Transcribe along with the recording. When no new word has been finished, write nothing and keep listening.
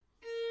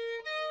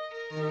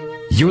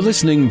You're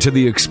listening to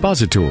the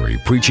expository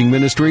preaching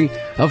ministry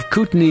of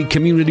Kootenai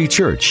Community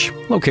Church,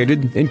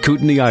 located in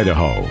Kootenai,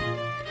 Idaho.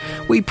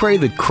 We pray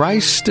that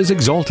Christ is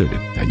exalted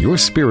and your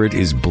spirit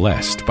is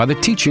blessed by the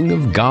teaching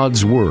of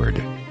God's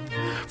Word.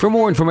 For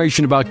more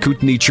information about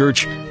Kootenai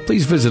Church,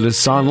 please visit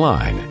us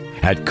online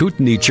at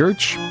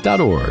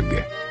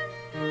kootenaichurch.org.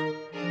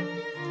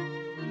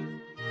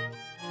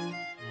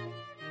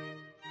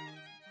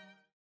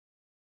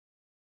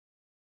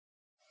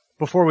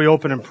 Before we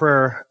open in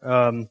prayer,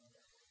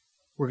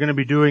 we're going to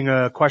be doing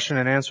a question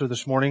and answer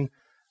this morning.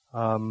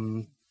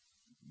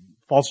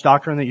 False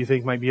doctrine that you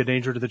think might be a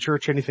danger to the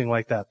church, anything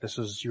like that. This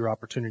is your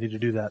opportunity to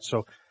do that.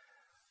 So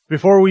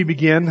before we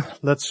begin,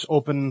 let's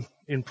open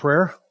in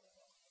prayer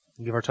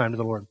and give our time to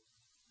the Lord.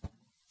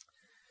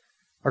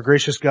 Our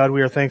gracious God,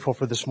 we are thankful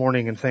for this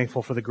morning and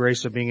thankful for the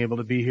grace of being able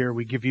to be here.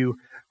 We give you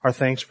our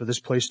thanks for this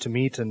place to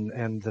meet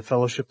and the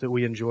fellowship that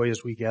we enjoy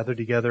as we gather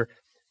together.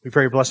 We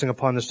pray your blessing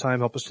upon this time.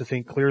 Help us to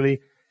think clearly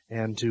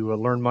and to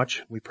learn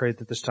much. We pray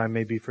that this time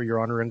may be for your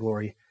honor and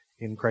glory.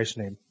 In Christ's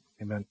name,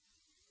 amen.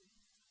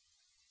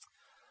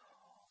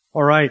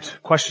 All right,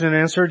 question and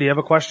answer. Do you have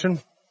a question?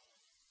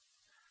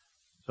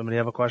 Somebody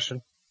have a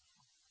question?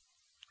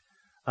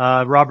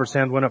 Robert's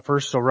hand went up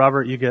first, so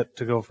Robert, you get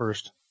to go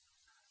first.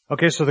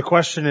 Okay, so the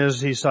question is,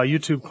 he saw a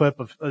YouTube clip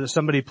of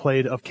somebody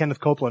played of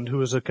Kenneth Copeland,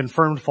 who is a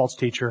confirmed false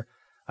teacher,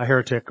 a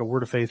heretic, a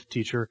word of faith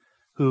teacher,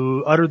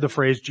 who uttered the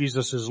phrase,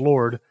 Jesus is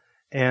Lord.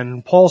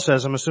 And Paul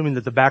says, I'm assuming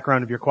that the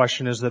background of your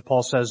question is that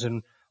Paul says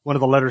in one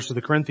of the letters to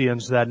the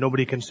Corinthians that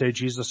nobody can say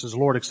Jesus is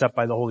Lord except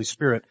by the Holy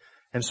Spirit.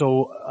 And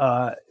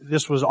so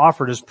this was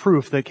offered as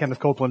proof that Kenneth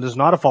Copeland is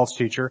not a false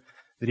teacher,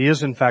 that he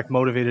is in fact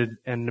motivated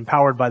and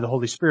empowered by the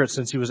Holy Spirit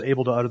since he was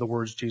able to utter the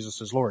words, Jesus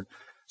is Lord.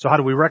 So how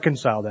do we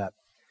reconcile that?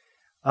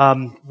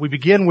 We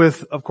begin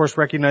with, of course,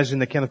 recognizing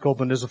that Kenneth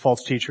Copeland is a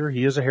false teacher.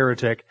 He is a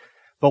heretic.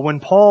 But when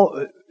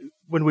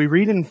we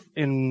read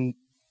in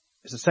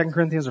is it 2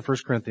 Corinthians or 1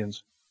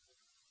 Corinthians?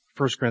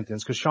 1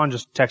 Corinthians, because Sean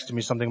just texted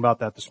me something about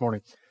that this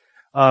morning.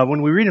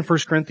 When we read in 1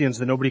 Corinthians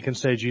that nobody can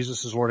say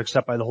Jesus is Lord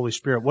except by the Holy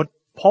Spirit, what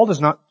Paul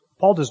does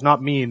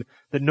not mean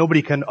that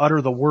nobody can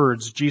utter the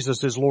words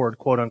Jesus is Lord,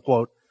 quote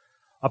unquote,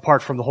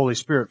 apart from the Holy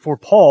Spirit. For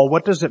Paul,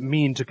 what does it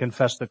mean to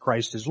confess that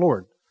Christ is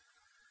Lord?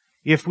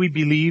 If we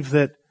believe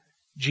that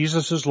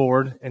Jesus is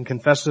Lord and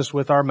confess this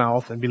with our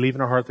mouth and believe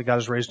in our heart that God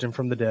has raised him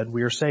from the dead,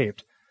 we are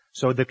saved.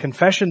 So the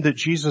confession that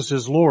Jesus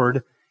is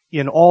Lord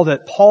in all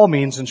that Paul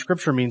means and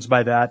Scripture means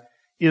by that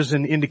is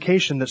an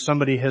indication that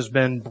somebody has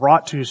been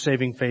brought to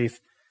saving faith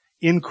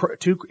in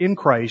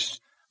Christ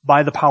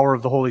by the power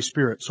of the Holy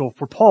Spirit. So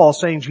for Paul,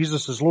 saying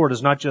Jesus is Lord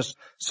is not just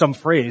some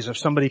phrase. If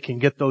somebody can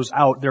get those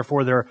out,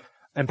 therefore they're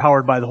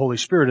empowered by the Holy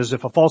Spirit, as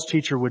if a false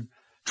teacher would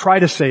try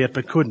to say it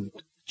but couldn't.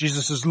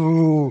 Jesus is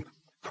Lord.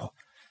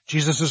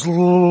 Jesus is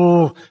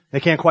Lord.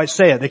 They can't quite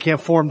say it. They can't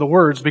form the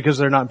words because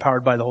they're not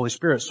empowered by the Holy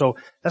Spirit. So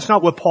that's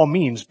not what Paul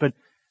means. But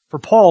for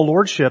Paul,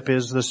 lordship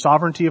is the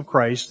sovereignty of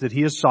Christ, that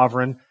he is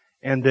sovereign,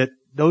 and that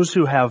those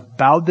who have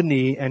bowed the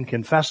knee and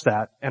confessed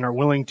that and are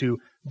willing to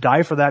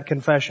die for that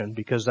confession,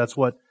 because that's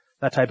what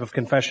that type of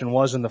confession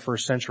was in the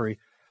first century,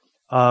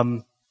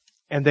 and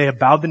they have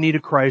bowed the knee to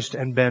Christ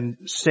and been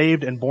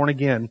saved and born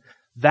again,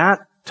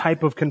 that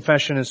type of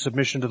confession and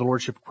submission to the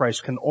lordship of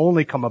Christ can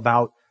only come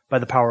about by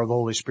the power of the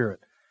Holy Spirit.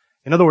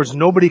 In other words,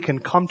 nobody can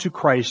come to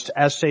Christ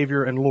as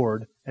Savior and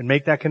Lord and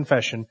make that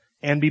confession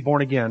and be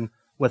born again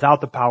without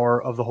the power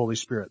of the Holy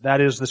Spirit.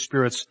 That is the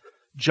Spirit's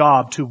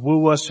job, to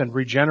woo us and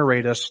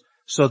regenerate us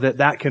so that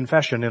that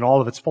confession in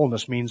all of its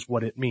fullness means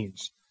what it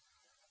means.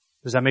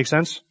 Does that make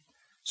sense?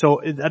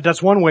 So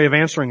that's one way of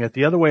answering it.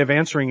 The other way of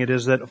answering it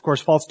is that, of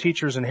course, false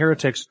teachers and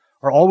heretics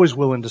are always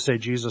willing to say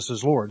Jesus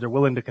is Lord. They're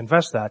willing to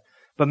confess that.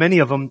 But many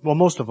of them, well,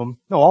 most of them,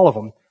 no, all of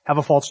them, have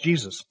a false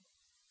Jesus.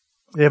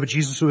 They have a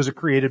Jesus who is a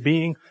created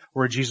being,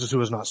 or a Jesus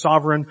who is not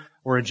sovereign,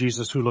 or a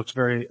Jesus who looks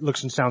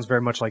and sounds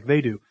very much like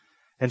they do.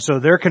 And so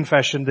their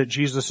confession that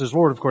Jesus is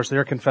Lord, of course,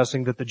 they're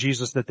confessing that the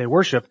Jesus that they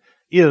worship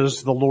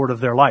is the Lord of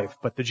their life.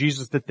 But the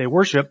Jesus that they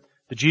worship,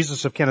 the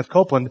Jesus of Kenneth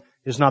Copeland,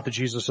 is not the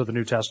Jesus of the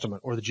New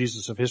Testament or the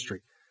Jesus of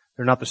history.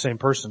 They're not the same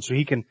person. So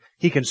he can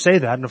say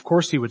that, and of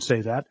course he would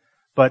say that,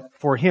 but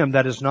for him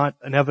that is not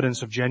an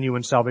evidence of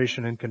genuine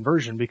salvation and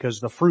conversion, because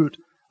the fruit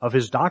of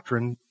his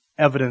doctrine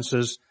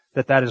evidences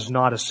that that is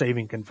not a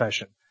saving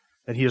confession,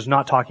 that he is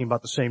not talking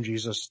about the same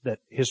Jesus that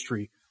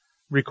history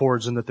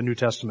records and that the New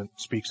Testament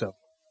speaks of.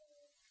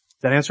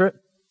 Does that answer it?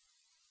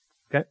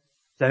 Okay.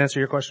 Does that answer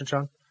your question,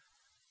 Sean?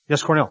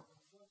 Yes, Cornell.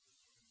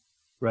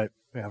 Right.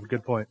 Yeah,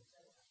 good point.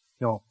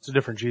 No, it's a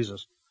different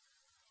Jesus.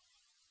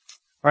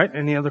 All right.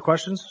 Any other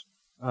questions?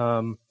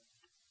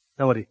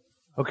 Melody.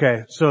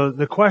 Okay. So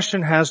the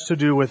question has to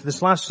do with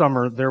this. Last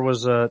summer, there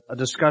was a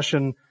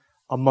discussion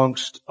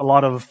amongst a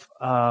lot of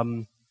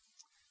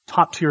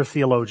top tier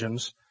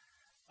theologians.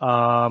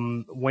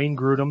 Wayne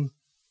Grudem,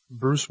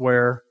 Bruce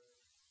Ware,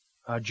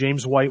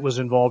 James White was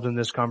involved in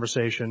this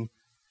conversation.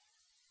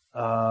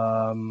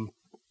 Am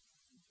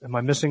I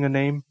missing a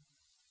name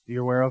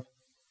you're aware of?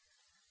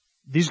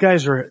 These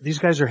guys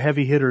are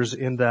heavy hitters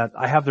in that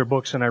I have their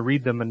books and I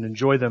read them and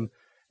enjoy them,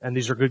 and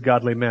these are good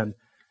godly men.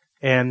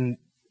 And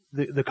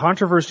the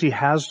controversy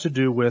has to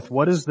do with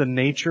what is the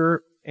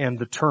nature and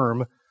the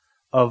term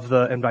of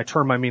and by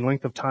term I mean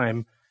length of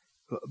time,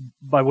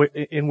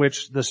 in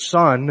which the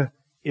Son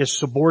is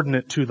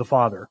subordinate to the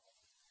Father.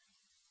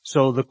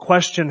 So the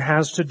question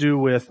has to do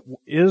with,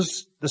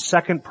 is the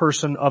second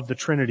person of the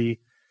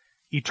Trinity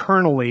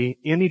eternally,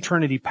 in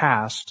eternity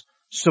past,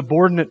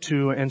 subordinate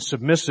to and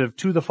submissive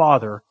to the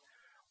Father,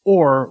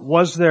 or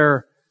was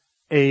there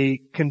a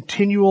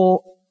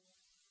continual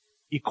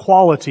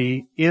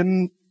equality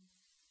in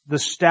the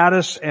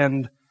status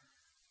and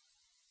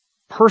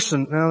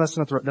person? No, that's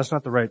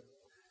not the right.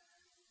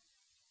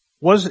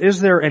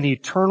 Is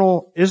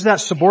that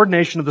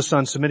subordination of the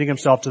Son submitting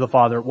himself to the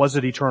Father, was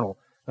it eternal?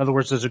 In other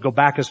words, does it go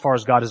back as far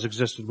as God has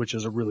existed, which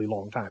is a really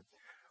long time?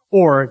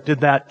 Or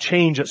did that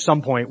change at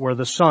some point where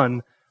the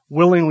Son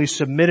willingly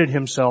submitted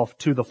himself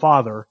to the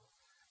Father,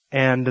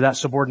 and that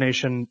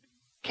subordination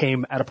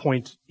came at a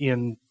point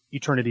in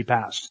eternity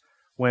past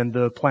when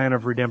the plan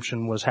of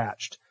redemption was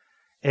hatched?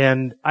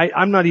 And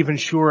I'm not even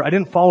sure. I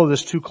didn't follow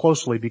this too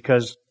closely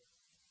because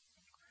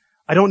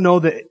I don't know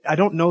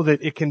that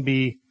it can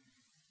be.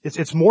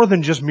 It's more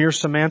than just mere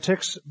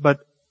semantics, but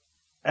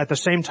at the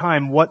same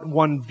time, what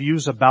one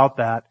views about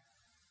that,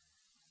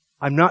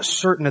 I'm not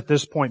certain at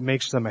this point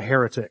makes them a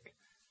heretic.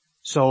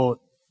 So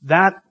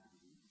that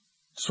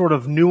sort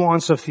of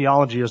nuance of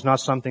theology is not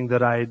something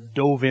that I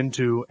dove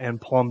into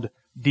and plumbed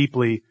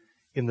deeply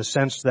in the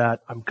sense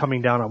that I'm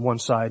coming down on one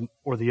side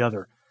or the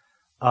other.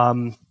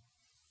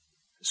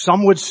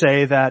 Some would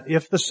say that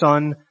if the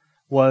Son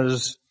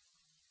was,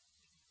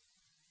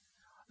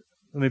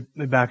 let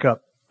me back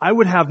up. I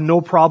would have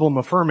no problem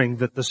affirming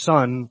that the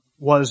Son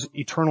was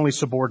eternally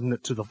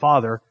subordinate to the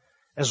Father,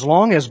 as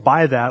long as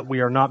by that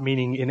we are not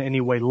meaning in any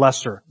way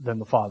lesser than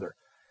the Father.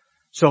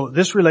 So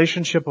this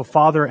relationship of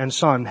Father and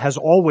Son has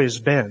always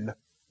been.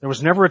 There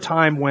was never a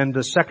time when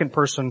the second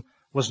person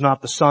was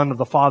not the Son of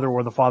the Father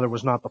or the Father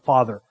was not the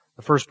Father.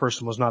 The first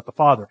person was not the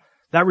Father.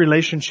 That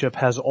relationship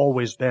has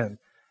always been.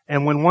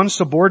 And when one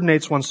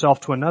subordinates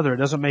oneself to another, it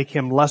doesn't make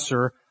him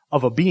lesser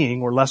of a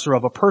being or lesser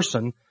of a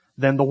person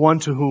than the one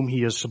to whom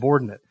he is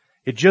subordinate.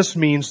 It just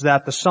means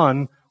that the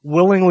Son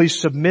willingly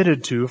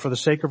submitted to, for the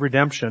sake of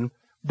redemption,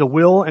 the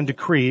will and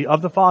decree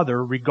of the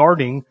Father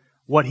regarding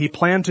what he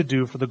planned to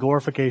do for the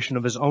glorification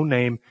of his own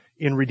name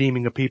in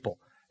redeeming a people.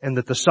 And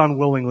that the Son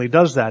willingly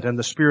does that, and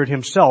the Spirit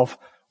himself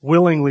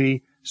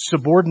willingly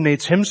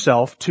subordinates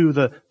himself to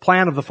the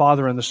plan of the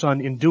Father and the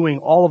Son in doing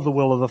all of the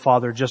will of the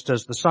Father just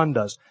as the Son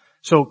does.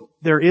 So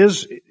there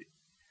is,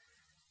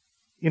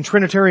 in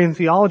Trinitarian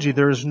theology,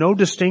 there is no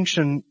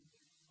distinction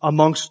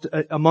amongst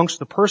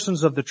the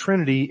persons of the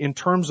Trinity in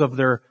terms of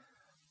their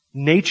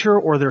nature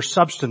or their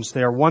substance.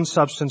 They are one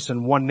substance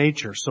and one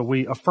nature. So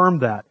we affirm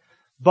that.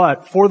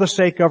 But for the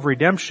sake of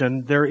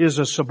redemption, there is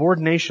a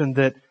subordination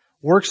that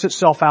works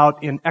itself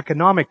out in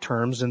economic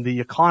terms, in the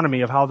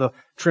economy of how the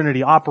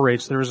Trinity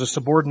operates. There is a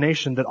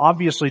subordination that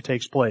obviously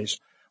takes place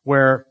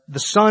where the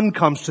Son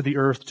comes to the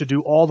earth to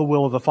do all the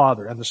will of the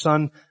Father. And the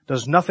Son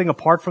does nothing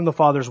apart from the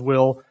Father's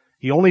will.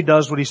 He only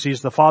does what he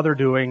sees the Father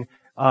doing.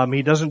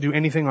 He doesn't do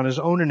anything on his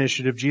own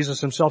initiative.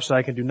 Jesus himself said,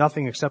 I can do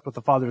nothing except what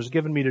the Father has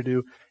given me to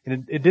do.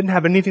 And it didn't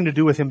have anything to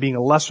do with him being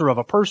a lesser of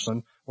a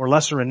person or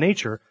lesser in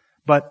nature,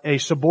 but a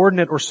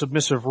subordinate or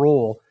submissive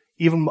role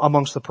even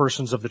amongst the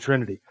persons of the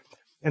Trinity.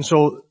 And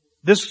so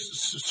this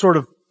sort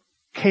of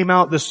came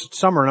out this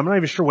summer, and I'm not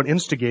even sure what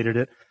instigated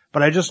it,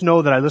 but I just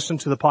know that I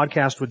listened to the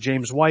podcast with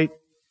James White.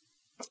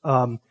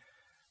 I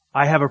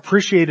have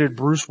appreciated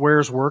Bruce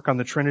Ware's work on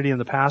the Trinity in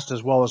the past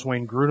as well as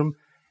Wayne Grudem.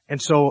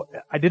 And so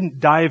I didn't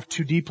dive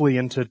too deeply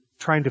into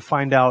trying to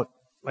find out,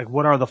 like,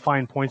 what are the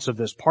fine points of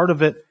this. Part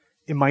of it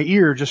in my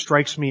ear just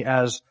strikes me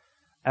as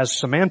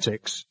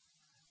semantics.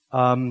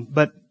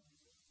 But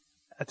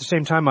at the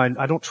same time,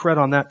 I don't tread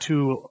on that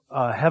too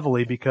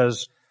heavily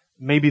because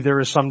maybe there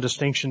is some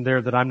distinction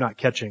there that I'm not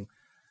catching,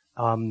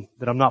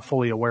 that I'm not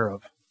fully aware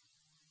of.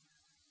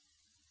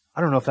 I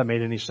don't know if that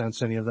made any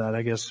sense, any of that.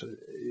 I guess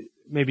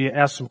maybe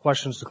ask some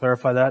questions to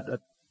clarify that.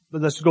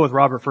 But let's go with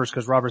Robert first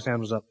because Robert's hand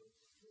was up.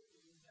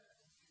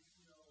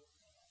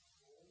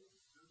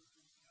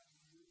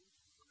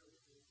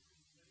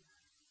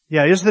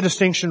 Yeah, is the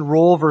distinction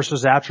role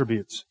versus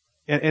attributes?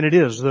 And it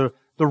is. The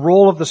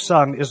role of the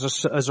Son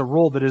is a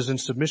role that is in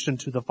submission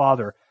to the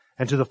Father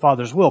and to the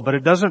Father's will. But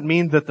it doesn't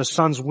mean that the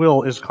Son's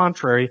will is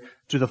contrary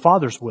to the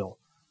Father's will.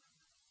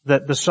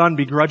 That the Son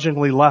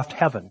begrudgingly left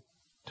heaven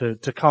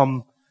to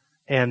come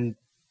and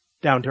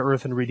down to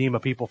earth and redeem a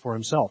people for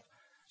himself.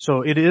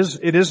 So it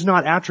is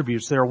not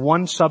attributes. They are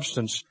one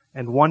substance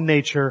and one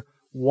nature,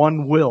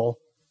 one will,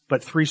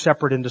 but three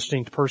separate and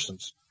distinct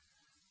persons.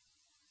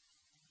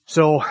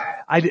 So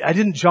I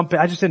didn't jump in.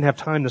 I just didn't have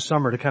time this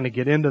summer to kind of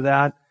get into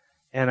that,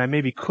 and I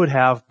maybe could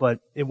have, but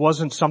it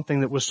wasn't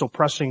something that was so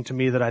pressing to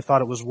me that I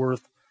thought it was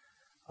worth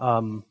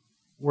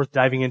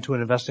diving into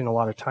and investing a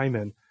lot of time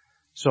in.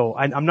 So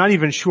I'm not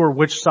even sure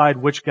which side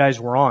which guys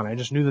were on. I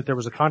just knew that there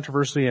was a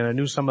controversy, and I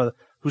knew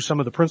who some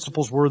of the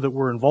principles were that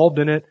were involved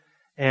in it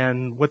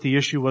and what the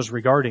issue was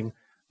regarding.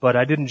 but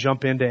I didn't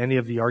jump into any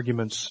of the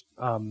arguments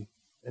and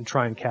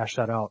try and cash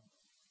that out.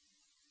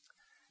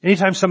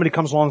 Anytime somebody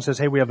comes along and says,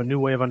 hey, we have a new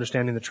way of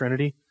understanding the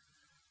Trinity,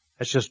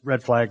 it's just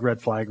red flag,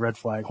 red flag, red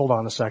flag. Hold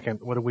on a second.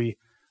 We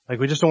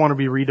just don't want to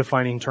be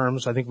redefining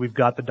terms. I think we've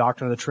got the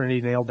doctrine of the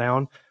Trinity nailed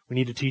down. We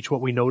need to teach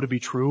what we know to be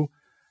true.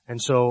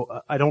 And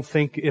so I don't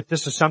think if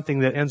this is something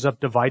that ends up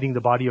dividing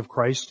the body of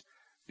Christ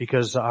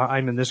because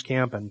I'm in this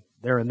camp and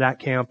they're in that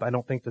camp, I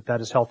don't think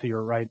that is healthy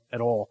or right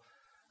at all,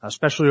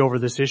 especially over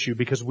this issue,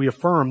 because we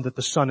affirm that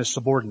the Son is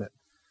subordinate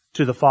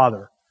to the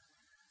Father.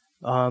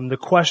 The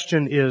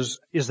question is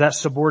that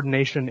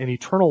subordination an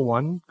eternal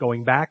one,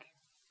 going back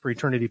for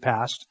eternity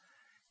past?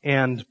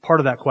 And part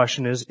of that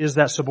question is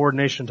that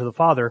subordination to the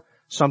Father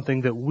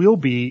something that will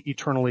be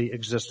eternally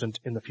existent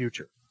in the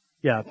future?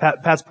 Yeah,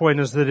 Pat's point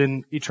is that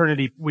in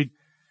eternity,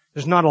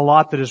 there's not a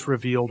lot that is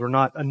revealed or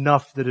not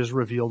enough that is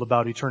revealed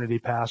about eternity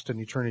past and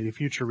eternity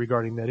future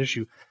regarding that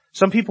issue.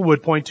 Some people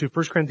would point to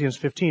 1 Corinthians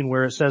 15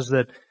 where it says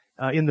that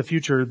in the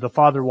future the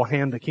Father will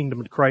hand the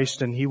kingdom to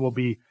Christ and He will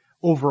be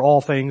over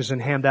all things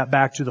and hand that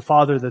back to the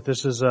Father, that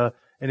this is an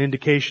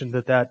indication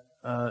that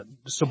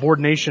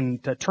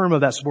subordination, that term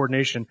of that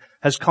subordination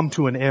has come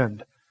to an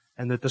end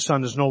and that the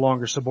Son is no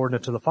longer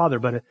subordinate to the Father.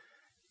 But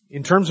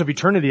in terms of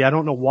eternity, I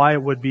don't know why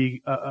it would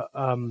be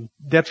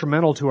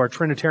detrimental to our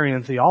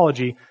Trinitarian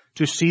theology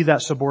to see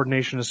that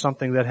subordination as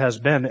something that has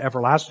been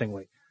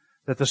everlastingly.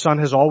 That the Son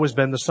has always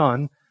been the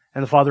Son,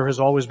 and the Father has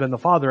always been the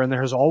Father, and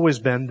there has always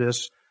been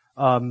this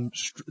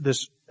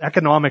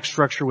economic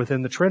structure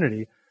within the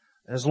Trinity,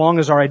 as long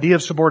as our idea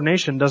of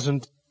subordination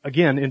doesn't,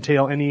 again,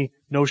 entail any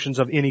notions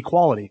of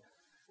inequality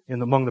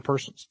among the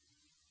persons.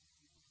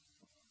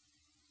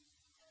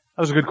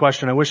 That was a good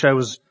question. I wish I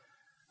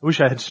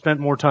had spent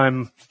more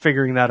time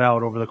figuring that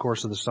out over the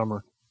course of the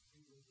summer.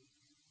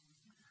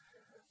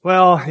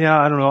 Well, yeah,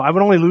 I don't know. I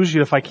would only lose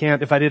you if I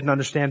didn't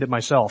understand it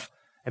myself.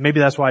 And maybe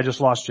that's why I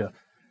just lost you.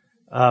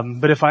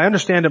 But if I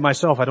understand it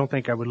myself, I don't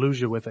think I would lose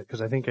you with it,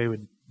 because I think I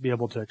would be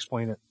able to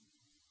explain it.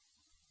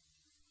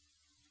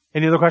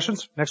 Any other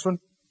questions? Next one?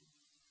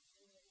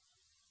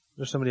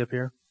 There's somebody up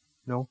here?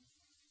 No?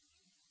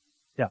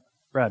 Yeah,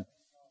 Brad.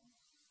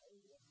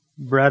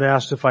 Brad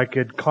asked if I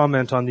could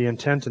comment on the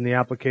intent and the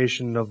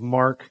application of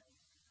Mark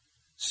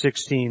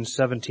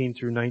 16:17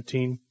 through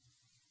 19.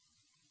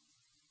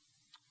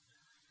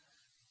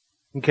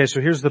 Okay, so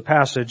here's the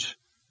passage.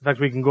 In fact,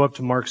 we can go up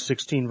to Mark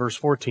 16, verse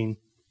 14.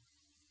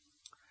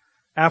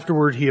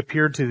 Afterward, he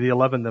appeared to the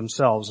 11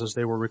 themselves as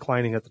they were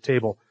reclining at the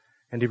table,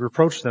 and he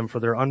reproached them for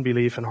their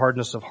unbelief and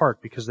hardness of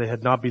heart, because they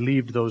had not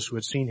believed those who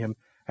had seen him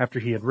after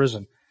he had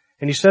risen.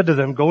 And he said to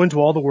them, go into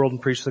all the world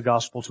and preach the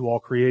gospel to all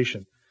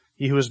creation.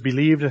 He who has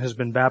believed and has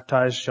been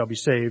baptized shall be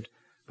saved,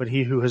 but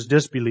he who has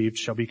disbelieved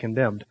shall be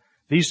condemned.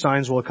 These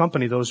signs will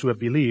accompany those who have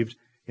believed.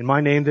 In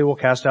my name they will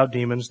cast out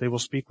demons, they will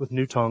speak with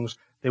new tongues,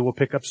 they will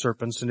pick up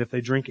serpents, and if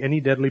they drink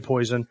any deadly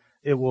poison,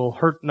 it will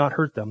not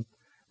hurt them.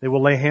 They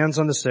will lay hands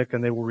on the sick,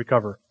 and they will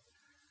recover.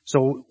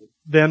 So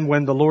then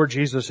when the Lord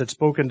Jesus had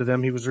spoken to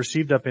them, he was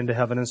received up into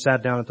heaven and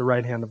sat down at the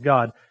right hand of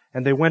God.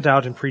 And they went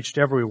out and preached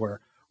everywhere,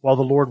 while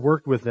the Lord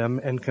worked with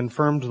them and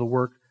confirmed the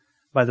work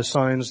by the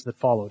signs that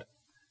followed.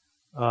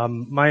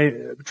 My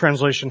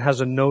translation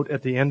has a note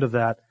at the end of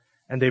that.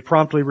 And they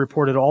promptly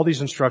reported all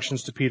these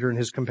instructions to Peter and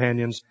his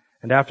companions.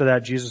 And after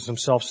that, Jesus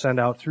himself sent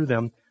out through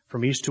them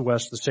from east to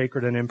west the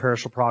sacred and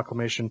imperishable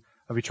proclamation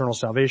of eternal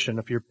salvation.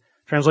 If your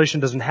translation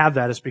doesn't have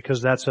that, it's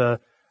because that's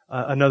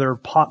another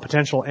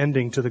potential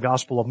ending to the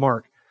Gospel of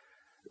Mark.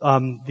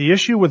 The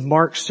issue with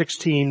Mark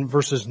 16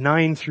 verses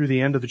 9 through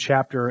the end of the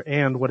chapter,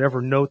 and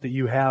whatever note that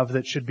you have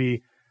that should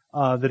be,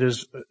 that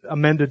is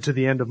amended to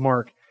the end of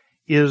Mark,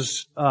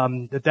 is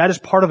that is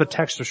part of a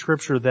text of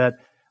Scripture that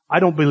I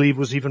don't believe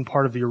was even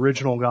part of the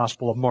original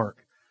Gospel of Mark.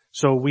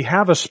 So we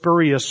have a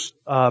spurious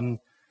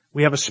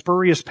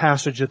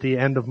passage at the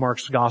end of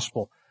Mark's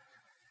Gospel.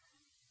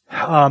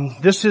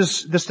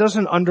 This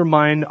doesn't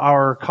undermine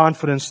our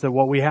confidence that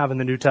what we have in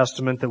the New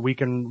Testament, that we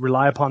can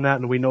rely upon that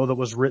and we know that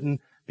was written,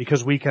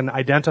 because we can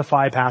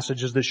identify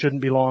passages that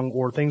shouldn't belong,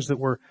 or things that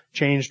were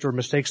changed, or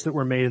mistakes that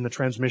were made in the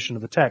transmission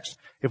of the text.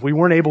 If we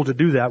weren't able to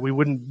do that, we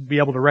wouldn't be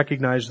able to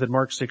recognize that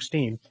Mark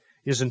 16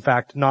 is in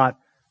fact not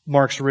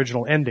Mark's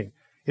original ending.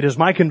 It is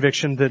my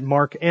conviction that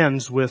Mark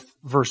ends with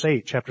verse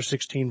 8, chapter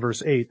 16,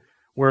 verse 8,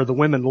 where the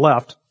women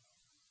left.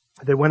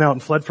 They went out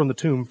and fled from the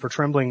tomb, for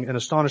trembling and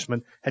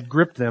astonishment had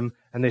gripped them,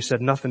 and they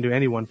said nothing to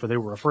anyone, for they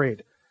were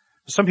afraid.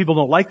 Some people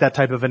don't like that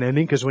type of an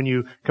ending, because when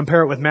you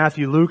compare it with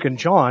Matthew, Luke, and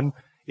John,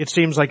 it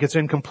seems like it's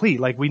incomplete.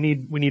 Like we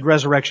need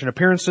resurrection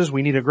appearances,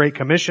 we need a great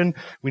commission,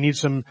 we need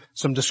some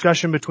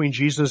discussion between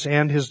Jesus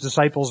and his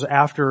disciples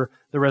after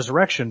the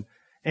resurrection.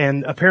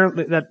 And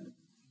apparently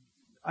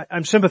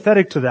I'm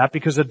sympathetic to that,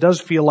 because it does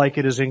feel like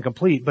it is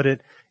incomplete, but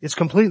it's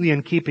completely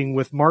in keeping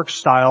with Mark's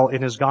style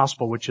in his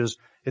gospel, which is,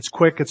 it's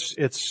quick,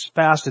 it's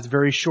fast, it's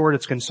very short,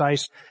 it's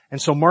concise.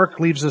 And so Mark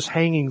leaves us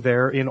hanging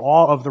there in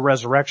awe of the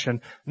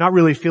resurrection, not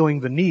really feeling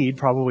the need,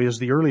 probably as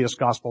the earliest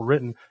gospel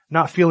written,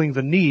 not feeling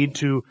the need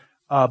to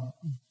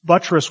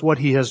buttress what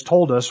he has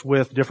told us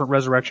with different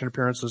resurrection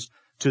appearances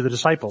to the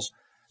disciples.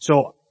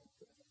 So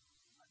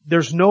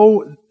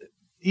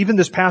even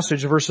this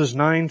passage, verses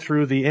 9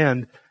 through the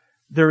end,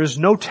 there is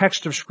no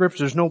text of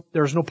Scripture,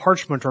 there's no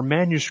parchment or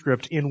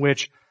manuscript in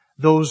which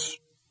those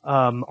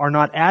are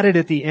not added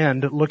at the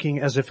end looking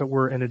as if it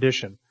were an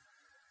addition.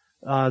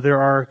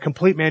 There are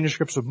complete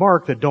manuscripts of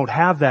Mark that don't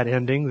have that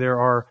ending. There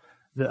are,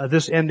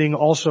 this ending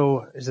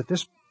also,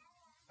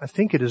 I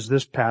think it is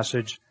this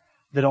passage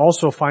that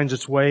also finds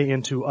its way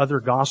into other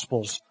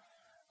Gospels,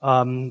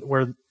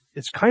 where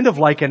it's kind of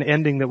like an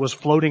ending that was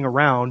floating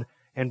around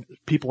and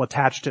people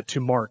attached it to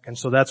Mark. And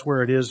so that's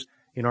where it is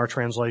in our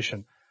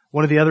translation.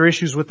 One of the other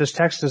issues with this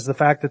text is the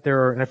fact that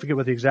there are, and I forget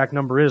what the exact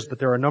number is, but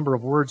there are a number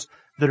of words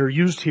that are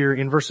used here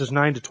in verses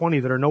 9 to 20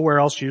 that are nowhere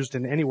else used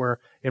anywhere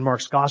in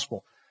Mark's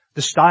Gospel.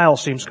 The style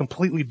seems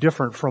completely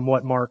different from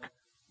what Mark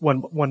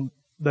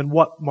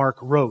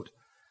wrote.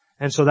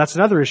 And so that's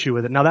another issue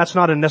with it. Now that's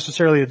not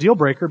necessarily a deal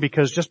breaker,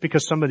 because just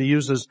because somebody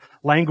uses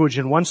language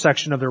in one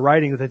section of their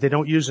writing that they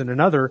don't use in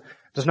another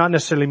does not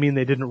necessarily mean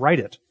they didn't write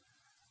it.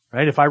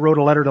 Right? If I wrote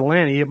a letter to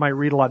Lanny, it might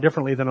read a lot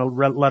differently than a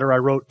letter I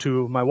wrote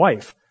to my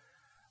wife.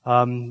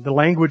 The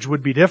language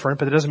would be different,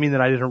 but it doesn't mean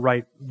that I didn't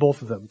write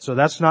both of them. So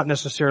that's not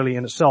necessarily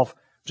in itself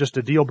just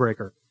a deal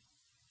breaker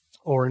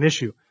or an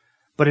issue.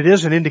 But it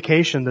is an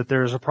indication that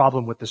there is a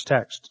problem with this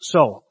text.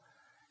 So,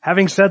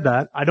 having said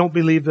that, I don't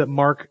believe that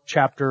Mark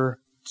chapter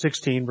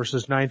 16,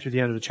 verses 9 through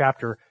the end of the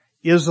chapter,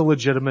 is a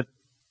legitimate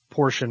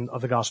portion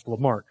of the Gospel of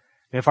Mark.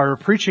 And if I were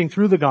preaching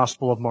through the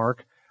Gospel of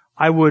Mark,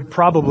 I would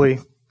probably,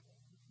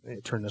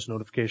 turn this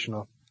notification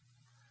off.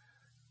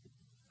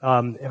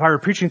 If I were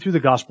preaching through the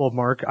Gospel of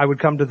Mark, I would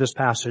come to this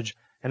passage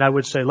and I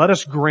would say, let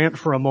us grant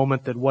for a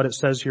moment that what it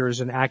says here is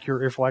an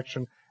accurate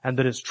reflection and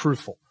that it's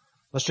truthful.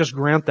 Let's just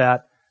grant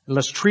that. And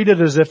let's treat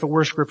it as if it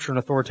were Scripture and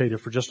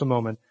authoritative for just a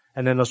moment,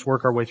 and then let's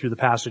work our way through the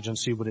passage and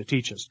see what it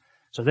teaches.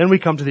 So then we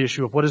come to the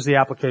issue of what is the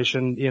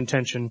application, the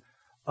intention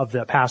of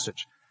that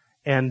passage.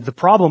 And the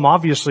problem,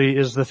 obviously,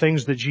 is the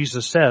things that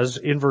Jesus says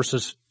in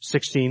verses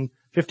 15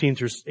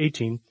 through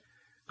 18.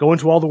 Go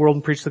into all the world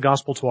and preach the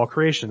gospel to all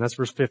creation. That's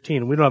verse 15.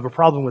 And we don't have a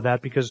problem with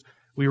that because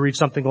we read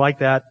something like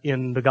that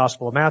in the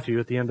Gospel of Matthew,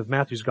 at the end of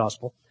Matthew's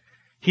Gospel.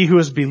 He who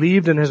has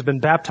believed and has been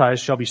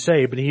baptized shall be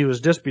saved, but he who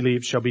has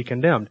disbelieved shall be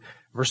condemned.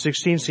 Verse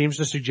 16 seems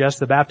to suggest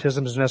that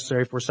baptism is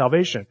necessary for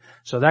salvation.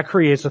 So that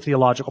creates a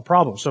theological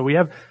problem. So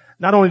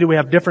not only do we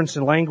have difference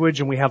in language,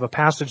 and we have a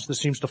passage that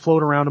seems to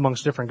float around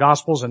amongst different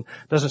Gospels and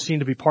doesn't seem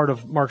to be part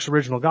of Mark's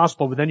original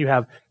Gospel, but then you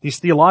have these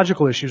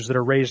theological issues that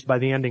are raised by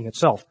the ending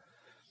itself.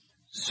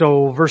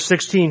 So verse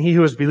 16, he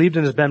who has believed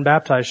and has been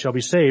baptized shall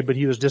be saved, but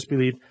he who has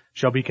disbelieved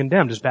shall be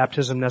condemned. Is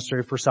baptism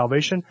necessary for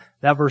salvation?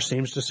 That verse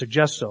seems to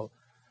suggest so.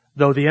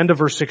 Though the end of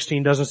verse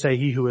 16 doesn't say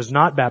he who is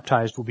not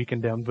baptized will be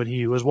condemned, but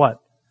he who is what?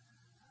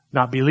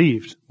 Not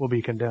believed will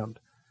be condemned.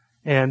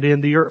 And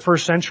in the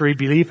first century,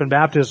 belief and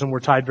baptism were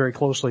tied very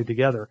closely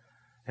together.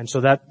 And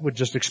so that would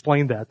just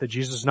explain that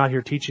Jesus is not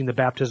here teaching that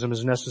baptism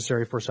is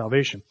necessary for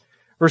salvation.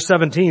 Verse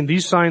 17,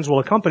 these signs will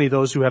accompany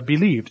those who have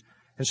believed.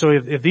 And so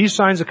if these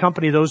signs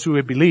accompany those who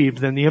have believed,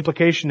 then the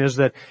implication is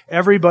that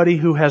everybody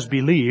who has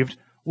believed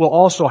will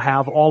also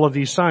have all of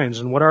these signs.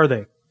 And what are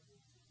they?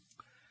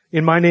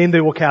 In my name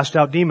they will cast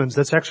out demons.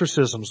 That's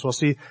exorcisms. Well,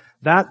 see,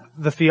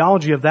 the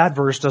theology of that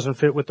verse doesn't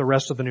fit with the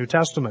rest of the New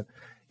Testament.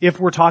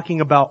 If we're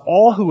talking about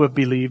all who have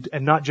believed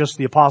and not just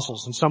the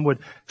apostles, and some would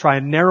try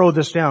and narrow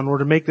this down, or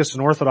to make this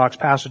an orthodox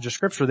passage of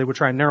Scripture, they would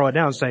try and narrow it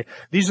down and say,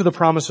 these are the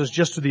promises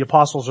just to the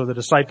apostles or the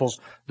disciples,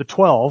 the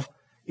 12,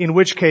 in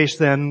which case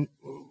then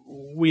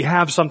we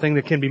have something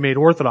that can be made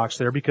orthodox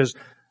there, because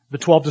the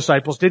 12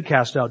 disciples did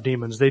cast out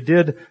demons.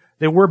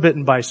 They were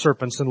bitten by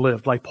serpents and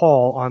lived, like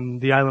Paul on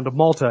the island of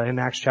Malta in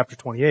Acts chapter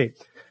 28.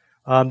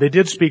 They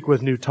did speak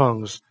with new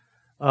tongues.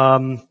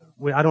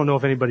 I don't know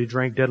if anybody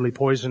drank deadly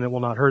poison. It will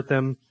not hurt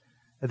them.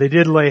 They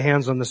did lay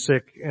hands on the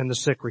sick, and the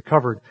sick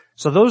recovered.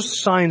 So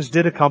those signs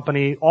did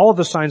accompany, all of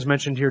the signs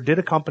mentioned here did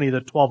accompany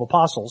the 12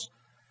 apostles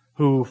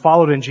who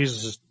followed in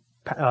Jesus'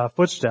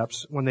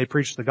 footsteps when they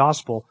preached the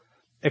gospel,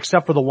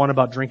 except for the one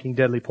about drinking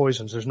deadly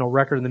poisons. There's no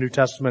record in the New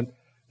Testament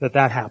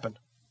that happened.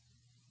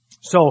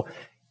 So,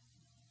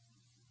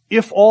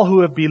 if those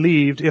who have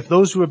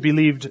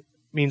believed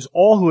means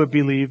all who have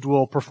believed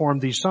will perform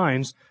these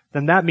signs,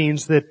 then that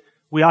means that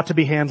we ought to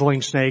be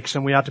handling snakes,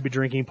 and we ought to be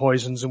drinking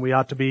poisons, and we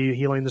ought to be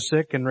healing the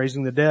sick and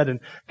raising the dead and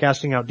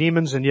casting out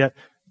demons, and yet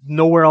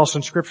nowhere else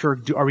in Scripture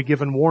are we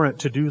given warrant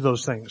to do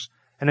those things.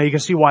 And now you can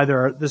see why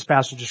this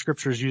passage of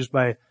Scripture is used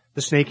by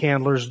the snake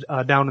handlers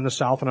down in the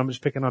South, and I'm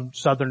just picking on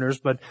Southerners,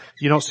 but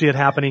you don't see it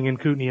happening in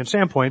Kootenai and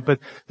Sandpoint. But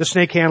the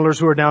snake handlers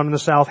who are down in the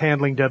South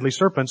handling deadly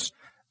serpents,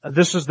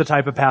 this is the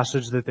type of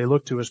passage that they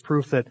look to as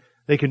proof that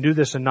they can do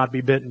this and not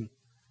be bitten.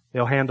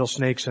 They'll handle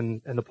snakes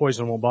and the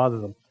poison won't bother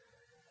them.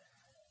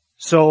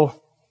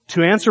 So,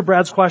 to answer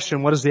Brad's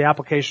question, what is the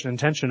application and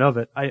intention of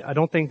it? I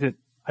don't think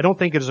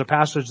it is a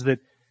passage that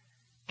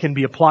can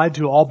be applied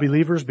to all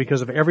believers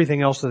because of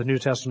everything else that the New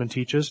Testament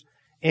teaches,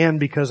 and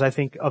because I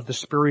think of the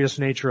spurious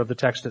nature of the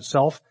text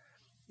itself.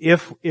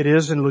 If it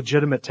is a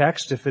legitimate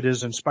text, if it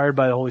is inspired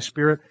by the Holy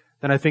Spirit,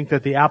 then I think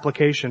that the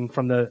application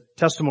from the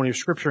testimony of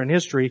Scripture and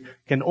history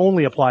can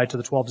only apply to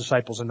the 12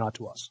 disciples and not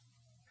to us.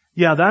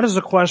 Yeah, that is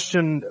a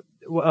question.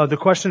 The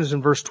question is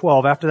in verse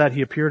 12. After that,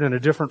 he appeared in a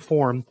different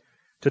form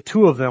to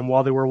two of them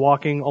while they were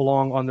walking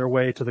along on their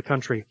way to the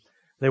country.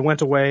 They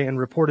went away and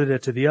reported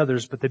it to the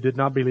others, but they did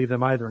not believe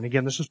them either. And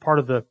again, this is part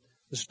of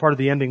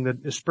the ending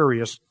that is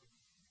spurious.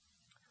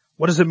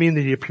 What does it mean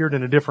that he appeared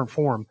in a different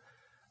form?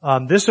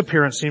 This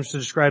appearance seems to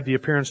describe the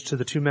appearance to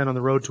the two men on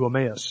the road to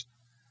Emmaus.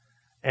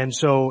 And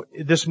so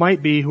this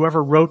might be,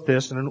 whoever wrote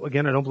this, and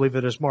again, I don't believe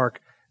it is Mark,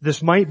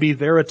 this might be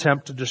their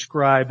attempt to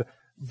describe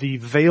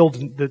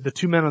the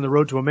two men on the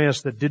road to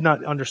Emmaus that did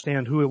not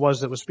understand who it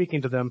was that was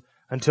speaking to them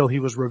until he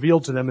was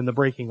revealed to them in the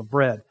breaking of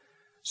bread.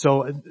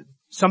 So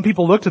some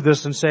people looked at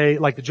this and say,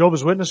 like the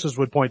Jehovah's Witnesses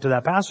would point to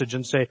that passage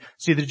and say,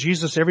 see that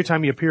Jesus, every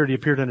time he appeared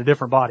in a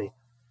different body.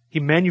 He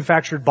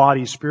manufactured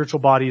bodies, spiritual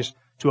bodies,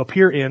 to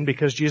appear in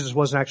because Jesus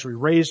wasn't actually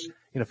raised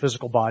in a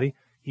physical body.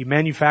 He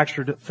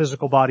manufactured a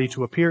physical body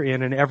to appear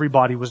in, and every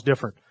body was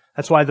different.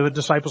 That's why the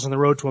disciples on the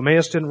road to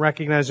Emmaus didn't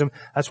recognize him.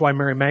 That's why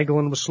Mary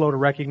Magdalene was slow to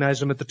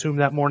recognize him at the tomb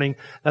that morning.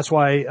 That's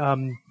why,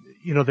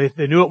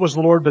 they knew it was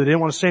the Lord, but they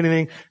didn't want to say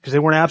anything because they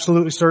weren't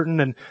absolutely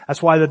certain. And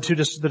that's why the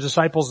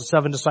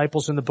 7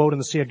 disciples in the boat in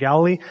the Sea of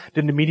Galilee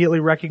didn't immediately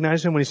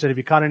recognize him when he said, "Have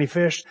you caught any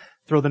fish?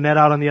 Throw the net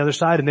out on the other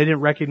side." And they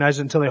didn't recognize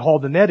it until they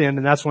hauled the net in.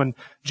 And that's when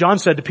John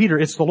said to Peter,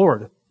 "It's the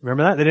Lord."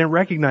 Remember that? They didn't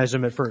recognize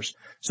him at first.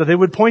 So they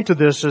would point to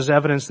this as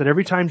evidence that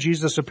every time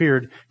Jesus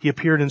appeared, he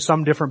appeared in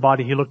some different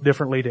body. He looked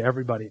differently to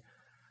everybody.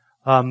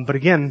 But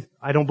again,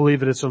 I don't believe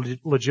that it's a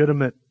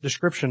legitimate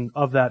description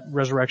of that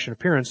resurrection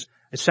appearance.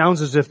 It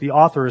sounds as if the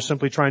author is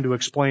simply trying to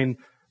explain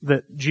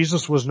that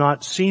Jesus was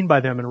not seen by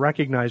them and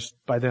recognized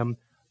by them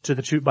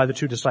by the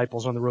two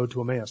disciples on the road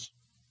to Emmaus.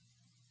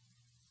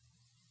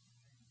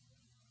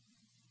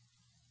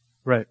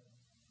 Right.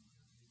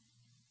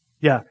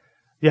 Yeah.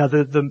 Yeah,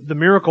 the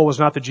miracle was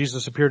not that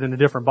Jesus appeared in a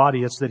different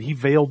body, it's that he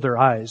veiled their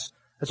eyes.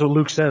 That's what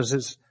Luke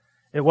says.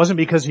 It wasn't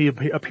because he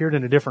appeared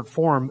in a different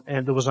form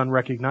and it was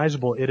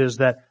unrecognizable. It is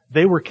that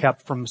they were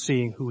kept from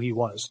seeing who he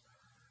was.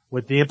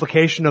 With the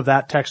implication of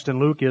that text in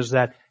Luke is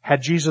that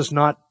had Jesus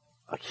not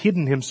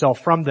hidden himself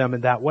from them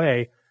in that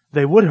way,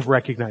 they would have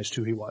recognized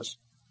who he was.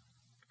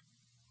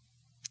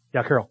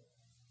 Yeah, Carol.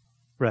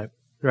 Right.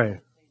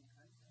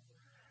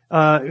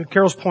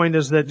 Carol's point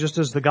is that just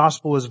as the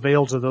gospel is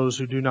veiled to those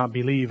who do not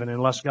believe, and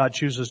unless God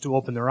chooses to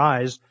open their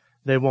eyes,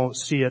 they won't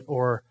see it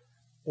or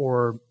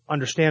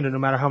understand it no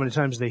matter how many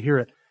times they hear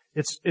it.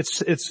 It's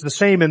the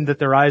same in that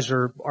their eyes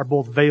are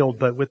both veiled,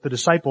 but with the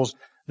disciples,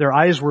 their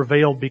eyes were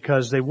veiled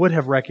because they would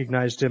have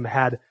recognized him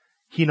had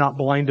he not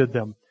blinded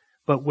them.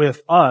 But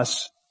with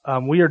us,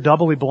 we are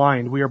doubly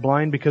blind. We are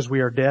blind because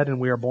we are dead and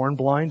we are born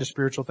blind to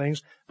spiritual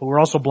things, but we're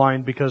also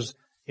blind because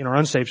in our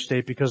unsafe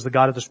state, because the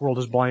God of this world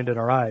has blinded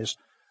our eyes.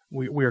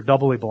 We are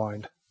doubly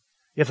blind.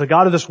 If the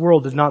God of this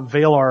world did not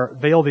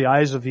veil the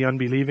eyes of the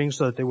unbelieving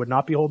so that they would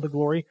not behold the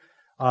glory,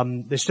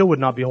 they still would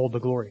not behold the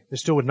glory. They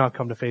still would not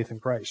come to faith in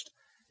Christ.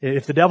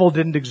 If the devil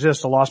didn't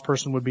exist, a lost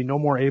person would be no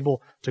more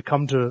able to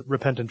come to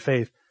repentant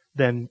faith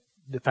than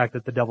the fact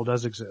that the devil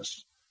does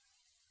exist.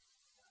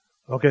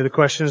 Okay, the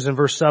question is in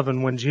verse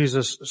 7 when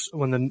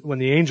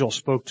the angel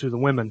spoke to the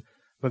women,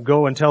 "But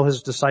go and tell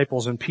his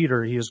disciples and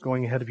Peter, he is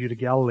going ahead of you to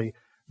Galilee.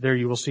 There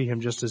you will see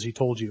him just as he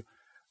told you."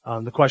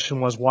 The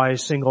question was, why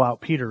single out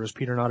Peter? Is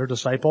Peter not a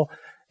disciple?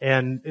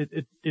 And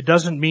it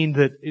doesn't mean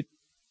that it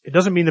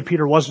doesn't mean that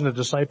Peter wasn't a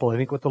disciple. I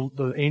think what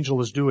the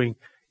angel is doing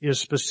is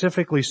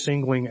specifically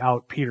singling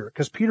out Peter,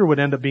 because Peter would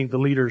end up being the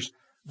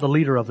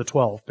leader of the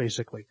 12,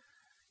 basically.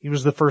 He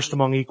was the first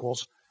among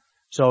equals.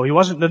 So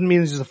doesn't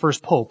mean he's the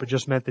first pope. It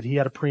just meant that he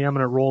had a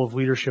preeminent role of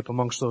leadership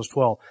amongst those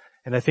 12.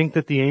 And I think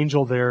that the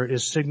angel there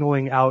is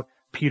signaling out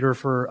Peter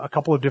for a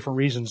couple of different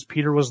reasons.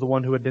 Peter was the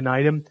one who had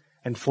denied him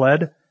and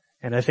fled.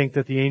 And I think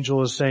that the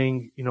angel is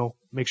saying,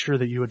 make sure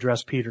that you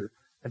address Peter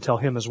and tell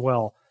him as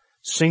well.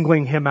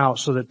 Singling him out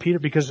so that Peter,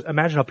 because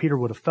imagine how Peter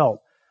would have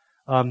felt.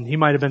 He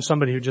might have been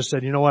somebody who just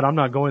said, "You know what, I'm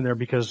not going there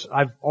because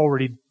I've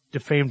already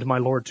defamed my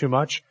Lord too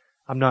much.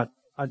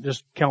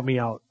 Just count me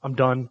out. I'm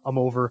done. I'm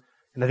over."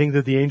 And I think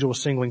that the angel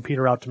was singling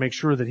Peter out to make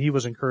sure that he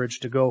was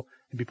encouraged to go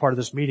and be part of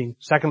this meeting.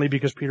 Secondly,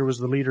 because Peter was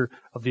the leader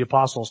of the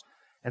apostles.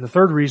 And the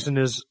third reason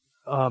is,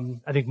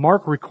 I think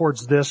Mark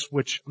records this,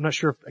 which I'm not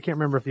sure I can't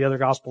remember if the other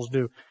Gospels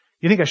do.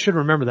 You think I should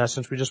remember that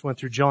since we just went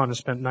through John and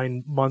spent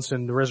 9 months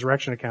in the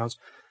resurrection accounts.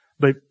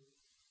 But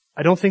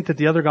I don't think that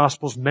the other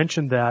Gospels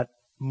mention that.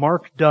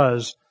 Mark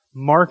does.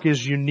 Mark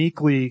is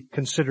uniquely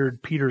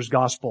considered Peter's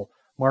Gospel.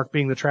 Mark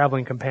being the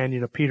traveling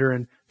companion of Peter,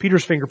 and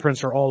Peter's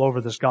fingerprints are all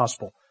over this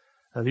Gospel.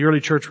 The early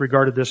church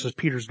regarded this as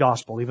Peter's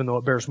Gospel, even though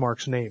it bears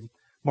Mark's name.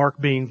 Mark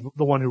being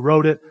the one who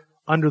wrote it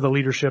under the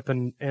leadership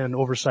and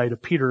oversight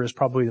of Peter is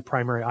probably the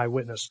primary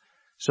eyewitness.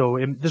 So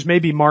this may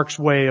be Mark's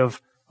way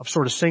of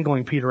sort of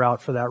singling Peter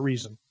out for that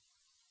reason.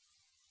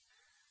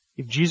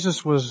 If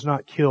Jesus was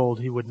not killed,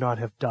 he would not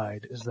have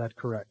died. Is that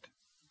correct?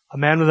 A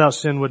man without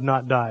sin would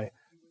not die.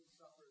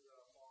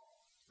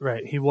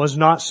 Right. He was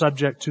not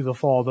subject to the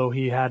fall, though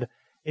he had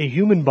a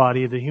human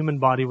body, the human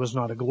body was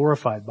not a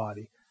glorified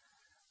body.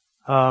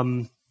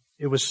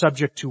 It was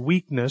subject to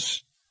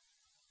weakness.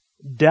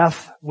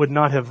 Death would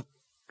not have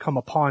come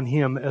upon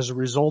him as a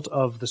result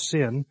of the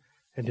sin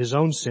and his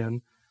own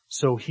sin,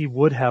 so he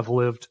would have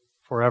lived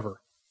forever.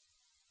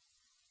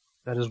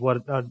 That is what,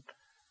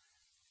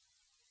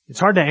 it's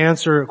hard to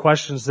answer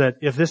questions that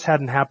if this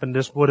hadn't happened,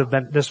 this would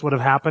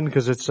have happened,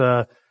 because it's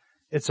a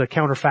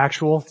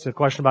counterfactual. It's a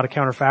question about a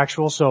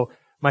counterfactual. So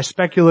my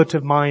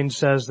speculative mind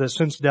says that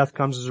since death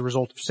comes as a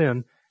result of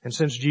sin, and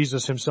since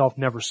Jesus himself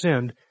never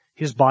sinned,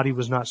 his body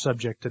was not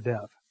subject to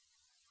death.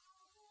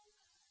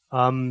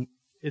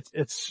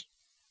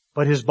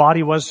 But his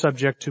body was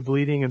subject to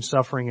bleeding and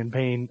suffering and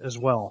pain as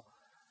well.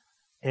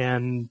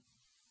 And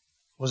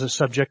was it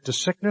subject to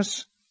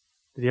sickness?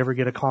 Did he ever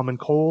get a common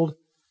cold?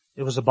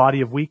 It was a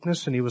body of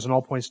weakness, and he was in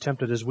all points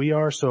tempted as we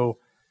are. So,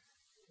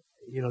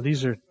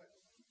 these are...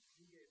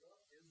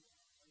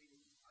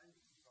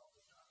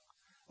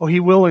 Oh, he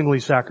willingly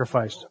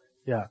sacrificed.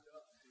 Yeah.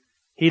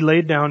 He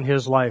laid down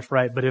his life,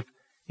 right? But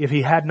if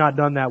he had not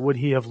done that, would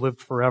he have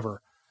lived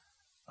forever?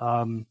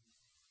 I'm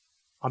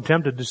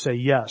tempted to say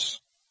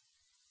yes.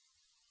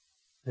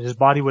 That his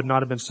body would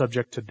not have been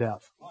subject to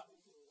death.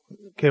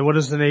 Okay,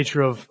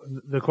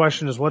 the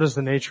question is, what is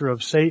the nature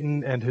of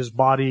Satan and his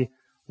body?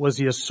 Was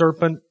he a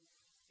serpent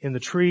in the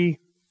tree,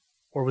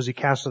 or was he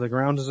cast to the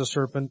ground as a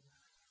serpent?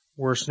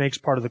 Were snakes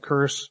part of the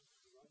curse?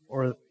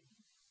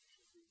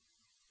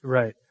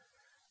 Right.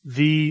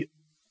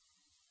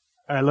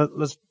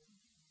 Let's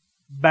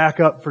back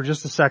up for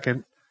just a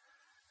second.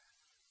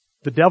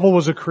 The devil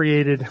was a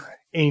created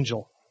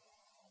angel,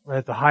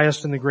 right? The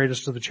highest and the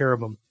greatest of the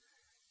cherubim.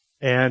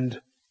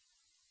 And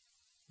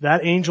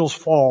that angel's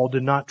fall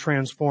did not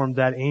transform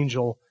that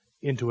angel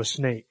into a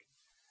snake.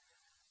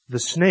 The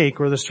snake,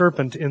 or the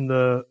serpent in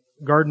the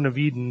Garden of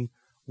Eden,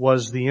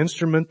 was the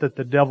instrument that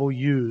the devil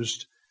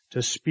used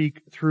to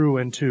speak through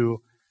and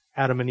to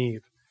Adam and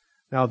Eve.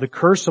 Now, the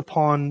curse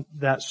upon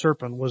that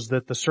serpent was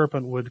that the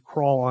serpent would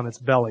crawl on its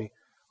belly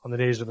on the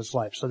days of its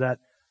life. So that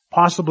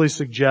possibly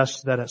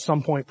suggests that at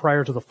some point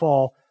prior to the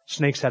fall,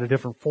 snakes had a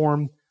different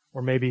form,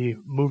 or maybe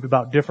moved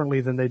about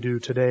differently than they do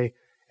today,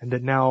 and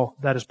that now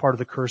that is part of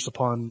the curse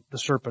upon the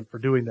serpent for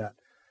doing that.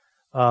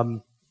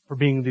 For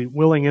being the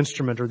willing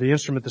instrument, or the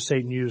instrument that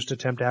Satan used to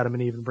tempt Adam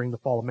and Eve and bring the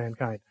fall of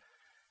mankind.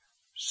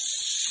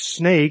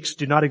 Snakes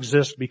do not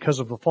exist because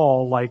of the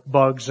fall, like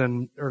bugs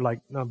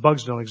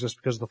bugs don't exist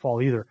because of the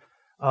fall either.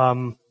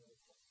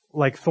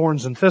 Like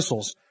thorns and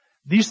thistles.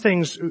 These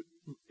things,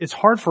 it's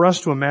hard for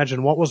us to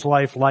imagine what was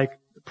life like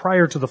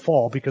prior to the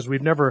fall, because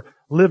we've never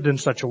lived in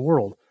such a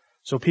world.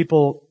 So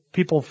people,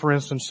 for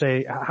instance,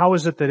 say, how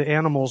is it that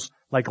animals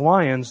like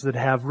lions that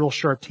have real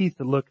sharp teeth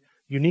that look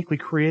uniquely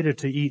created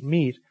to eat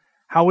meat,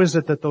 how is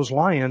it that those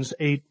lions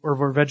ate or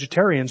were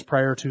vegetarians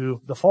prior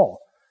to the fall?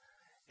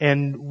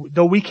 And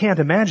though we can't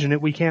imagine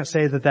it, we can't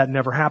say that that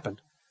never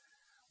happened.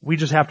 We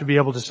just have to be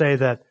able to say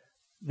that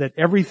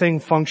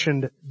everything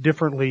functioned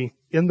differently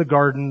in the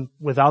garden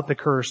without the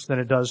curse than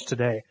it does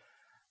today.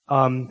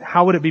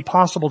 How would it be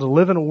possible to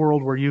live in a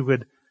world where you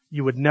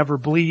would never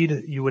bleed,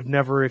 you would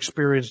never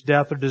experience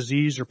death or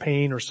disease or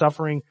pain or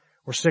suffering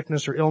or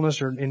sickness or illness,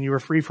 and you were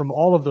free from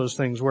all of those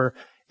things, where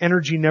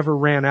energy never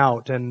ran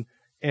out and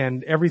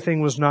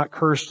everything was not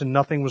cursed and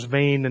nothing was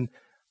vain? And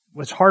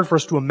it's hard for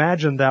us to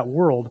imagine that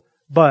world,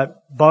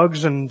 but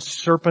bugs and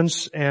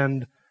serpents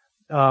and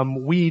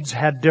weeds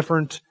had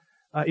different,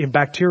 in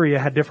bacteria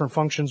had different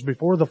functions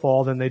before the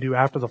fall than they do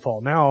after the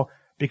fall. Now,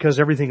 because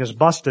everything is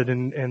busted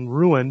and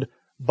ruined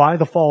by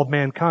the fall of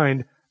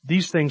mankind,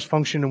 these things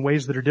function in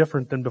ways that are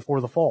different than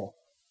before the fall.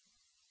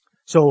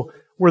 So,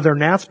 were there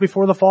gnats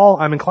before the fall?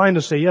 I'm inclined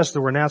to say yes,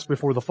 there were gnats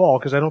before the fall,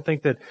 because I don't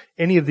think that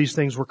any of these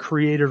things were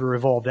created or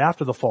evolved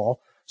after the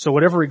fall. So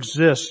whatever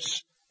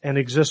exists and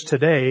exists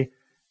today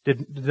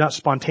did not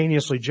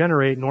spontaneously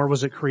generate, nor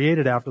was it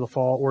created after the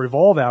fall or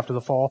evolve after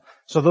the fall.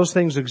 So those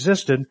things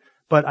existed,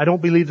 but I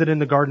don't believe that in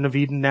the Garden of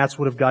Eden gnats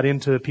would have got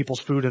into people's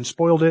food and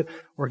spoiled it,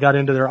 or got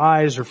into their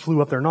eyes, or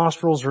flew up their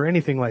nostrils, or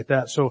anything like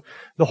that. So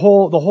the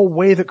whole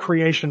way that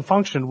creation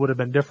functioned would have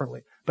been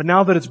differently. But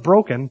now that it's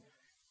broken,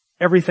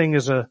 everything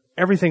is a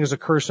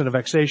curse and a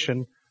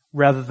vexation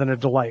rather than a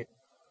delight.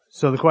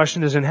 So the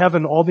question is, in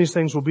heaven, all these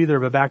things will be there,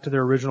 but back to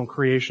their original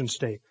creation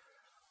state.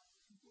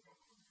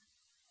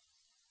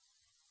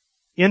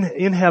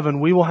 In heaven,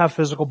 we will have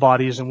physical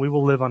bodies, and we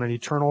will live on an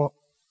eternal,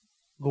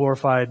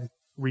 glorified,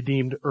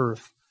 redeemed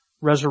earth,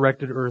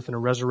 resurrected earth, and a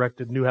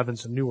resurrected new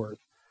heavens and new earth.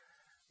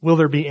 Will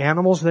there be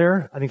animals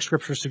there? I think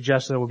Scripture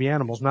suggests there will be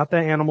animals. Not the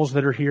animals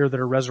that are here that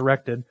are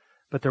resurrected,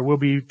 but there will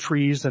be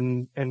trees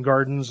and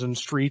gardens and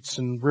streets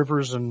and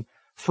rivers and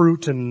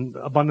fruit and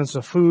abundance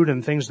of food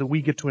and things that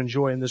we get to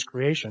enjoy in this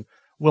creation.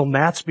 Will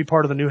gnats be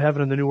part of the new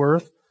heaven and the new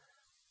earth?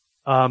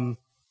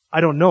 I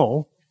don't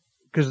know,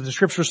 because the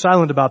Scripture is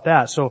silent about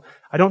that. So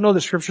I don't know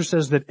that Scripture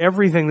says that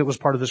everything that was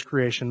part of this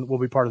creation will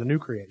be part of the new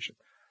creation.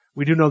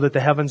 We do know that the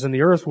heavens and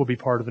the earth will be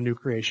part of the new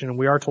creation, and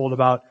we are told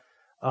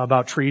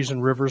about trees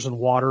and rivers and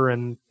water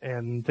and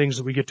things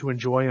that we get to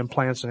enjoy, and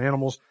plants and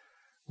animals.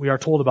 We are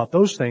told about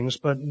those things,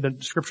 but the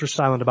Scripture's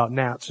silent about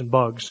gnats and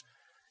bugs.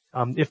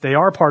 If they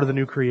are part of the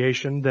new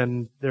creation,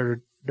 then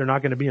they're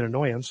not going to be an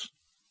annoyance,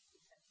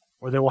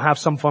 or they will have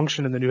some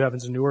function in the new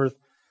heavens and new earth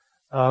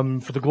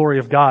for the glory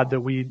of God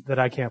that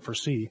I can't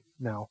foresee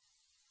now.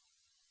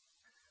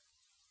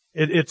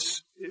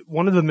 It's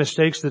one of the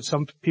mistakes that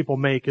some people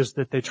make is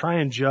that they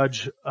try and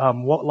judge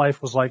what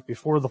life was like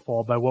before the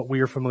fall by what we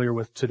are familiar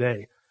with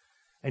today,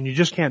 and you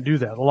just can't do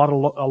that. A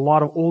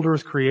lot of old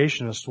earth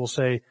creationists will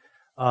say,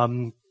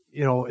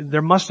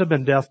 there must have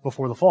been death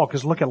before the fall,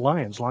 because look at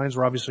lions. Lions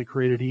were obviously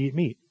created to eat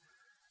meat.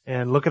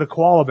 And look at a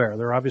koala bear.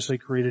 They're obviously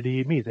created to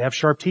eat meat. They have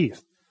sharp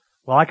teeth.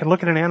 Well, I can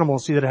look at an animal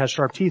and see that it has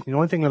sharp teeth. The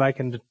only thing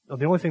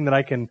that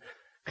I can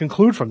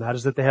conclude from that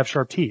is that they have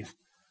sharp teeth.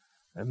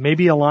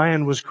 Maybe a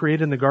lion was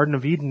created in the Garden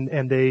of Eden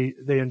and they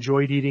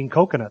enjoyed eating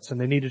coconuts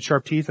and they needed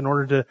sharp teeth in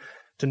order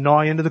to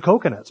gnaw into the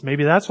coconuts.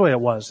 Maybe that's the way it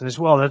was. And it's,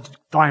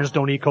 lions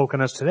don't eat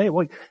coconuts today.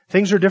 Well,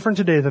 things are different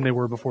today than they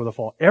were before the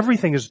fall.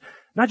 Everything is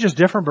not just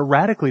different, but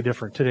radically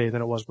different today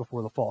than it was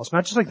before the fall. It's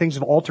not just like things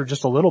have altered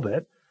just a little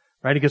bit,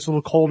 right? It gets a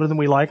little colder than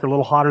we like or a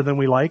little hotter than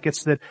we like.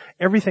 It's that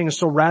everything is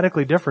so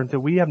radically different that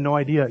we have no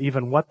idea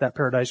even what that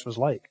paradise was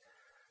like.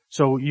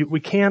 So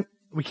we can't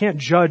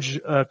judge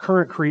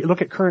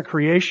look at current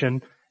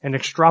creation and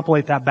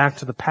extrapolate that back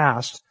to the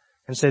past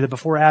and say that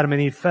before Adam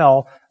and Eve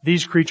fell,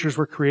 these creatures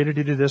were created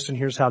to do this and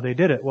here's how they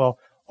did it. Well,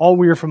 all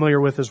we are familiar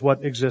with is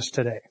what exists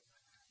today.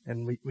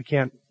 And we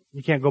can't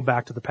go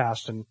back to the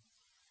past and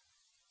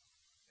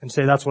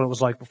say that's what it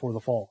was like before the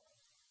fall.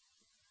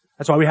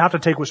 That's why we have to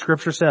take what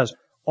Scripture says.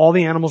 All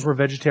the animals were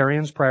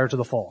vegetarians prior to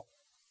the fall.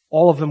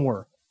 All of them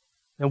were.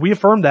 And we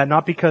affirm that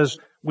not because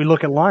we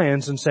look at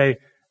lions and say,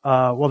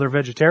 they're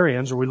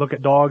vegetarians, or we look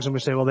at dogs and we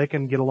say, they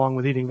can get along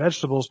with eating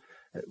vegetables.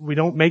 We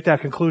don't make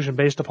that conclusion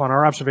based upon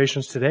our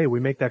observations today. We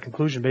make that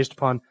conclusion based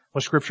upon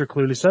what Scripture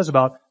clearly says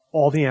about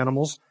all the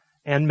animals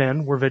and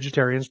men were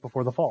vegetarians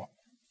before the fall.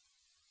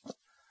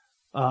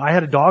 I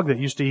had a dog that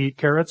used to eat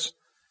carrots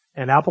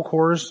and apple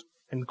cores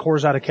and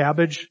cores out of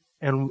cabbage,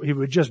 and he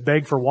would just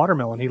beg for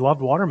watermelon. He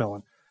loved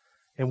watermelon.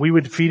 And we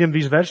would feed him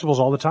these vegetables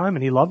all the time,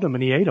 and he loved them,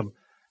 and he ate them.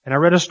 And I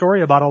read a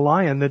story about a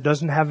lion that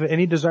doesn't have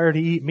any desire to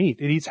eat meat.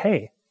 It eats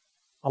hay.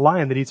 A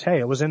lion that eats hay.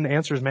 It was in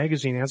Answers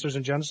magazine, Answers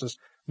in Genesis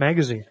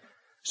magazine.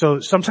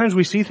 So sometimes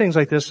we see things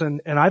like this, and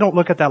I don't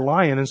look at that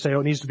lion and say,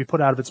 it needs to be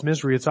put out of its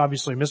misery. It's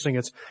obviously missing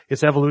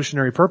its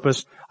evolutionary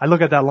purpose. I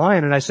look at that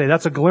lion and I say,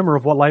 that's a glimmer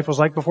of what life was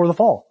like before the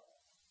fall,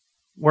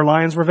 where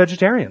lions were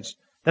vegetarians.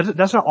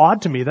 That's not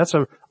odd to me. That's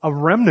a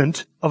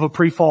remnant of a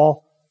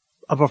pre-fall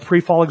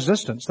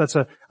existence. That's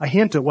a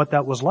hint at what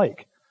that was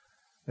like.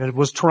 And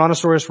was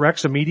Tyrannosaurus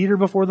Rex a meat eater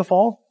before the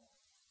fall?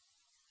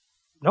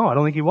 No, I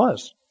don't think he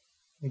was.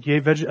 I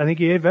think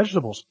he ate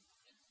vegetables.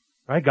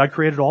 Right? God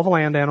created all the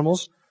land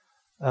animals.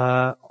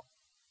 All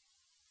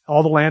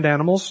the land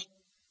animals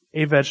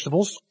ate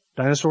vegetables.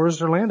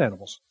 Dinosaurs are land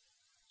animals.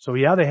 So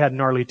yeah, they had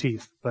gnarly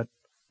teeth, but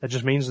that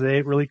just means they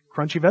ate really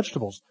crunchy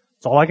vegetables.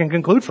 That's all I can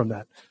conclude from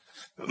that.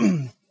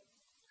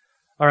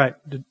 All right.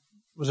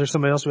 Was there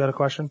somebody else who had a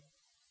question?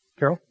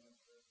 Carol?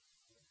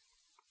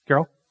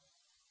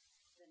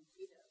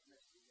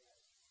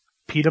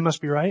 PETA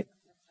must be right?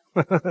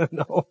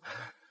 No.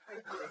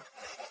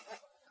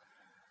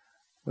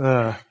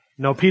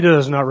 No, PETA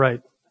is not right.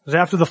 It was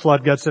after the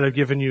flood, God said, I've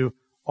given you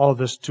all of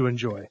this to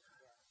enjoy,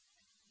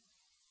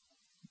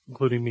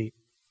 including meat,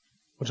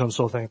 which I'm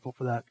so thankful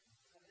for that.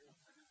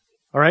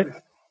 All right.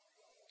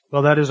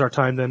 Well, that is our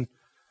time then.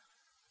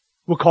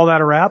 We'll call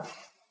that a wrap.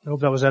 I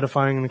hope that was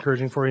edifying and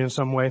encouraging for you in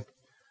some way.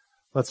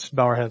 Let's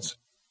bow our heads.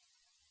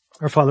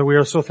 Our Father, we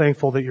are so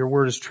thankful that your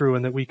word is true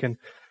and that we can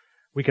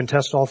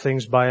test all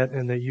things by it,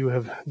 and that you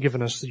have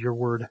given us your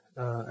word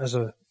as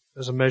a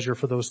measure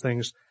for those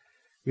things.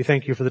 We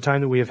thank you for the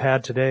time that we have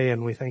had today,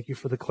 and we thank you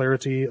for the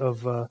clarity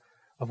of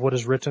what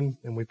is written,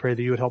 and we pray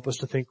that you would help us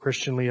to think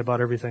Christianly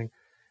about everything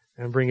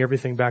and bring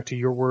everything back to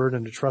your word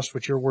and to trust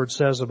what your word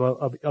says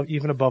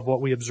even above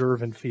what we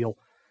observe and feel.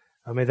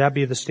 May that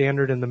be the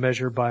standard and the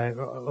measure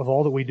of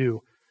all that we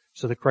do,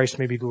 so that Christ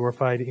may be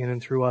glorified in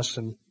and through us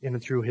and in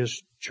and through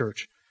his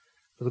church.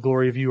 For the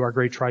glory of you, our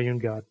great triune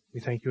God. We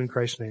thank you in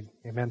Christ's name.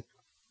 Amen.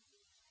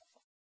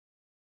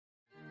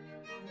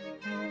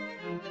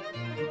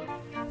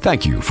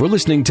 Thank you for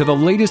listening to the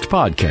latest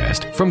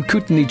podcast from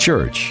Kootenai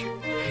Church.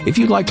 If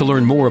you'd like to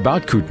learn more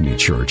about Kootenai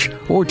Church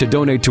or to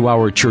donate to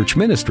our church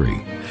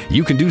ministry,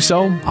 you can do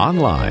so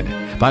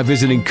online by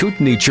visiting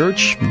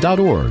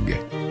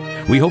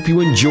kootenaichurch.org. We hope you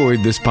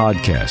enjoyed this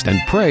podcast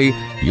and pray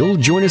you'll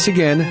join us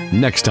again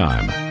next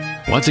time.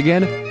 Once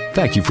again,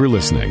 thank you for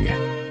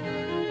listening.